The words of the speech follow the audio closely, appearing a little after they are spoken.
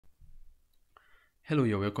Hello,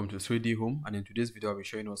 you're welcome to 3D Home, and in today's video I'll be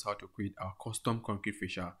showing us how to create our custom concrete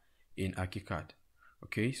fascia in ARCHICAD.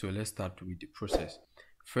 Okay, so let's start with the process.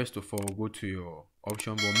 First of all, go to your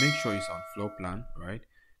option, but make sure it's on floor plan, right?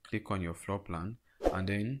 Click on your floor plan and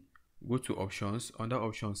then go to options. Under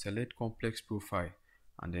options, select complex profile,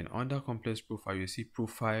 and then under complex profile you see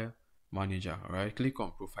profile manager. All right, click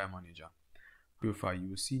on profile manager. Profile, you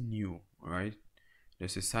will see new. All right,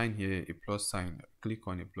 there's a sign here, a plus sign. Click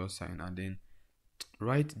on a plus sign and then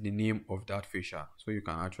write the name of that fascia so you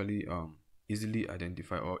can actually easily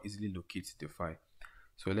identify or easily locate the file.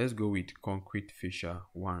 So let's go with concrete fascia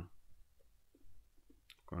 1.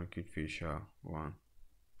 Concrete fascia 1.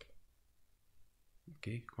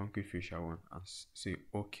 Okay, concrete fascia 1, and say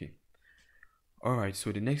okay. All right,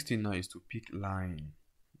 so the next thing now is to pick line.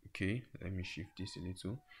 Okay, let me shift this a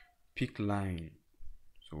little. Pick line.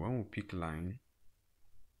 So when we pick line,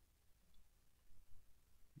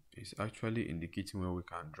 it's actually indicating where we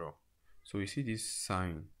can draw. So you see this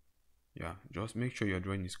sign, yeah, just make sure your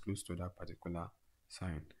drawing is close to that particular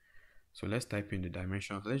sign. So let's type in the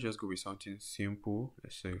dimensions. Let's just go with something simple.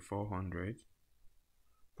 Let's say 400.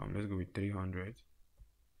 Let's go with 300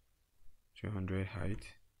 height,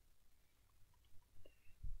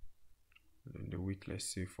 and the width,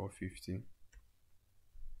 let's say 450.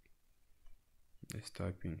 Let's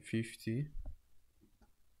type in 50.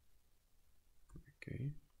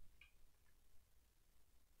 Okay,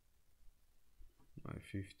 by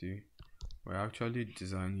 50. We're actually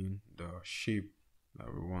designing the shape that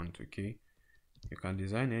we want. Okay, you can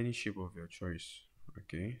design any shape of your choice.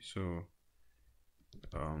 Okay, so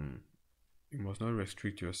you must not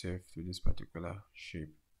restrict yourself to this particular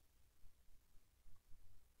shape.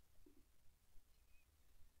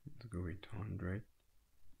 Let's go with 100.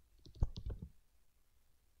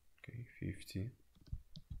 Okay, 50.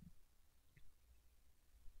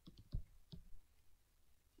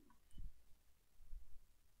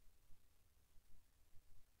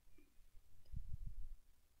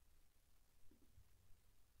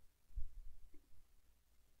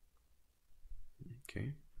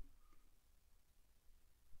 Okay.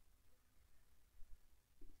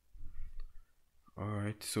 All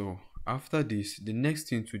right, so after this, the next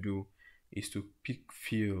thing to do is to pick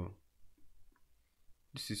fill.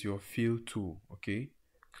 This is your fill tool. Okay,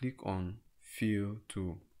 click on fill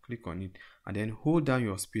tool, click on it and then hold down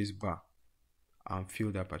your space bar and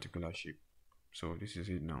fill that particular shape. So this is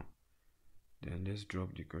it now. Then let's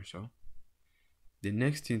drop the cursor. The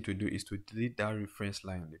next thing to do is to delete that reference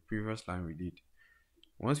line, the previous line we did.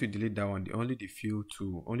 Once you delete that one, only the fill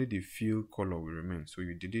tool, only the fill color will remain. So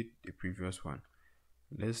you delete the previous one.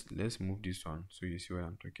 Let's move this one so you see what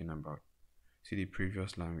I'm talking about. See the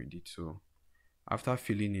previous line we did. So after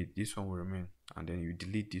filling it, this one will remain, and then you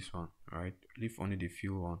delete this one. Right, leave only the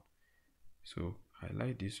fill one. So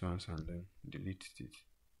highlight this ones and then delete it.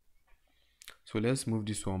 So let's move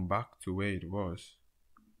this one back to where it was.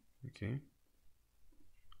 Okay,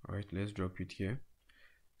 all right, let's drop it here.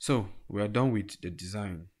 So we are done with the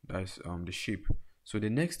design, that's the shape. So the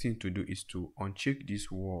next thing to do is to uncheck this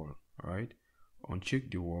wall. All right, uncheck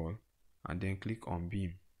the wall and then click on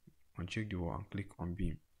beam. Uncheck the wall and click on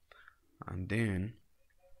beam, and then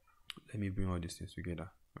let me bring all these things together.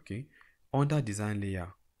 Okay, under design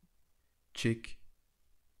layer, check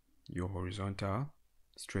your horizontal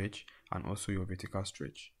stretch and also your vertical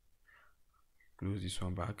stretch. Close this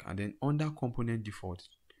one back, and then under component default,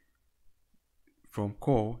 from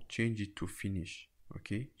core change it to finish.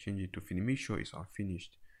 Okay, change it to finish, make sure it's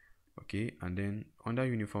unfinished. Okay, and then under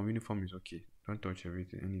uniform is okay, don't touch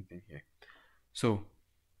anything here. So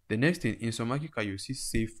the next thing, in some ARCHICAD you see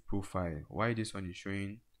save profile, why this one is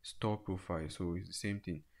showing store profile. So it's the same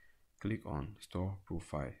thing, click on store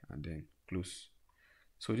profile and then close.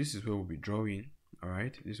 So this is where we'll be drawing. All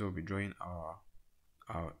right, this is where we'll be drawing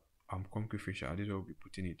our concrete fascia. This is where we'll be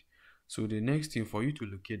putting it. So the next thing for you to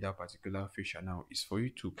locate that particular fascia now is for you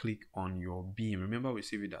to click on your beam. Remember, we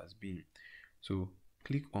save it as beam. So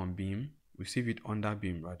click on beam, we save it under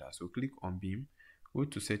beam rather. So click on beam, go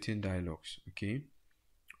to setting dialogues. Okay,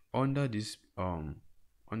 under this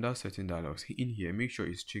under setting dialogues, in here make sure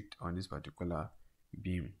it's checked on this particular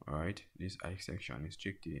beam. All right, this eye section is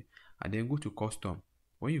checked here, and then go to custom.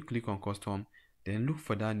 When you click on custom, then look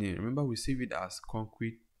for that name. Remember, we save it as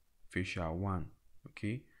concrete fascia 1.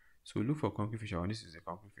 Okay, so look for concrete fascia 1. This is the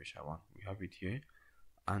concrete fascia 1, we have it here,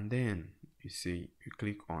 and then you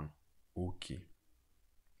click on OK.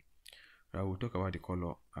 Right, we'll talk about the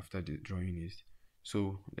color after the drawing is.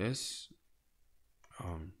 So let's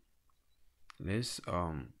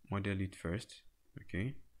model it first.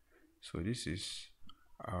 Okay, so this is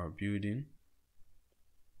our building.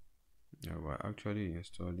 Yeah, we're actually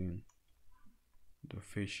installing the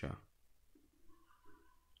fascia.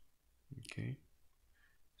 Okay,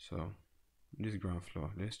 so this ground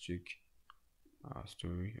floor, let's check our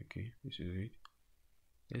story. Okay, this is it.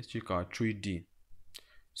 Let's check our 3D.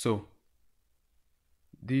 So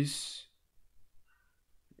this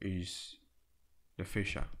is the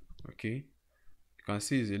fascia. Okay, you can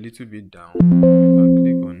see it's a little bit down. You can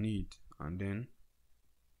click on it, and then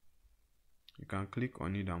you can click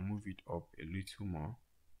on it and move it up a little more.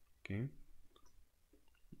 Okay,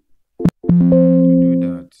 to do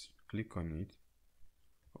that, click on it,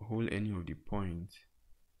 hold any of the points.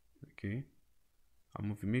 Okay, I'll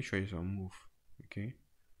move it, make sure it's on move. Okay,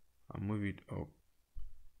 I'll move it up.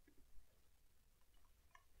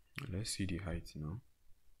 Let's see the height now.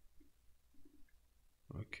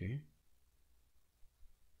 Okay,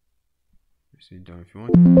 sit down if you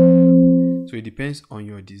want. So it depends on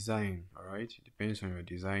your design. All right, it depends on your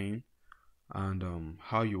design and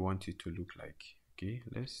how you want it to look like. Okay,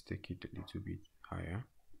 let's take it a little bit higher.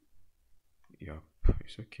 Yep,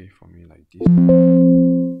 it's okay for me like this.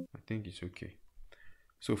 I think it's okay.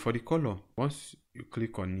 So for the color, once you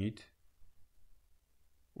click on it,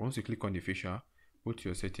 once you click on the fascia, go to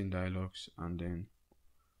your setting dialogs and then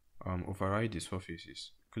override the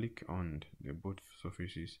surfaces. Click on the both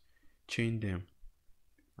surfaces, change them,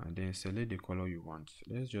 and then select the color you want.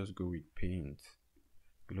 Let's just go with paint,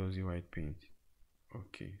 glossy white paint.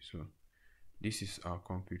 Okay, so this is our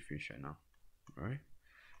concrete fascia now. All right,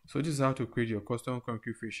 so this is how to create your custom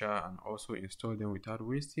concrete fascia and also install them without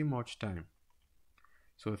wasting much time.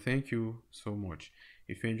 So thank you so much.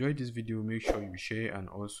 If you enjoyed this video, make sure you share and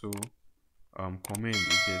also comment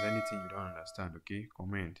if there's anything you don't understand. Okay,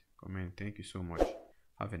 comment. Thank you so much.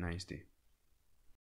 Have a nice day.